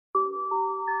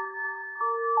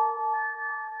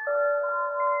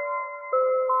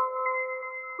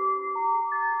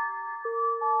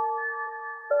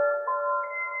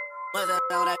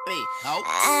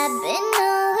I've been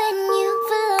knowing you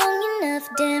for long enough,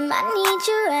 damn, I need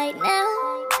you right now.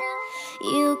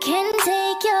 You can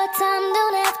take your time,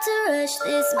 don't have to rush,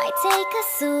 this might take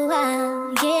us a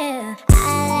while, yeah.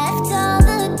 I left all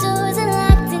the doors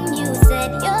unlocked and you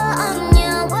said you're on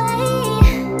your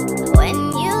way. When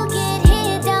you get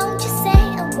here, don't you say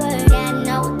a word, got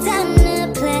no time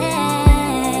to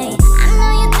play. I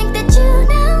know you think that you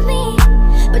know me,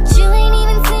 but you ain't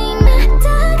even seen my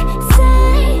dark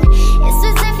side. It's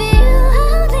reserved for you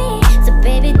only, so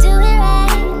baby do it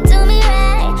right, do me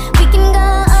right. We can go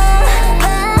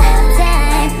over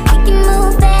time, we can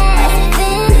move fast,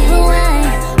 then rewind.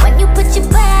 When you put your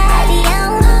body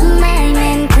on mine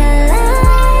and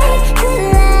collide,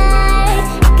 collide.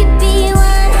 It could be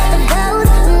one of those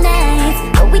nights,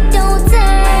 but we don't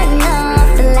turn off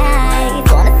the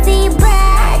lights. Wanna see your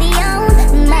body on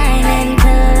mine and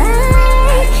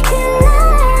collide,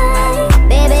 collide.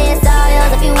 Baby, it's all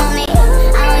yours if you want it,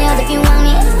 all yours if you want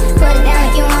it. Put it down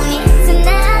if you want it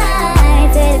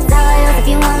tonight. Said it's all yours if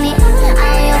you want it,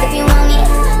 all yours if you want it.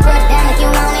 Put it down if you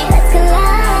want it, let's collide.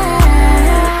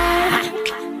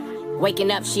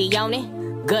 Waking up, she on it.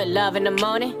 Good love in the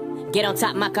morning. Get on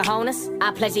top, my cojones.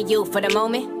 I pleasure you for the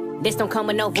moment. This don't come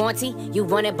with no warranty. You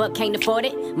want it but can't afford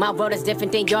it. My world is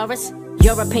different than yours.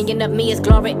 Your opinion of me is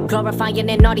glory, glorifying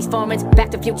in all these foreigns.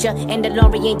 Back to future and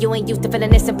DeLorean. You ain't used to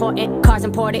feeling this important. Cars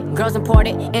imported, girls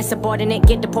imported, insubordinate,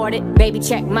 get deported. Baby,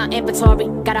 check my inventory.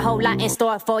 Got a whole lot in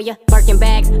store for you. Birkin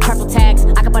bags, purple tags.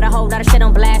 I can put a whole lot of shit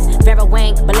on blast. Vera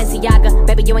Wang, Balenciaga.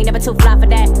 Baby, you ain't never too fly for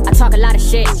that. I talk a lot of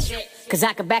shit, cause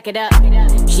I can back it up.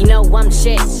 She know I'm the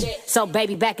shit, so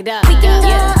baby, back it up. We can go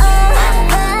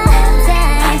over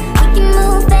time, we can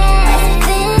move fast.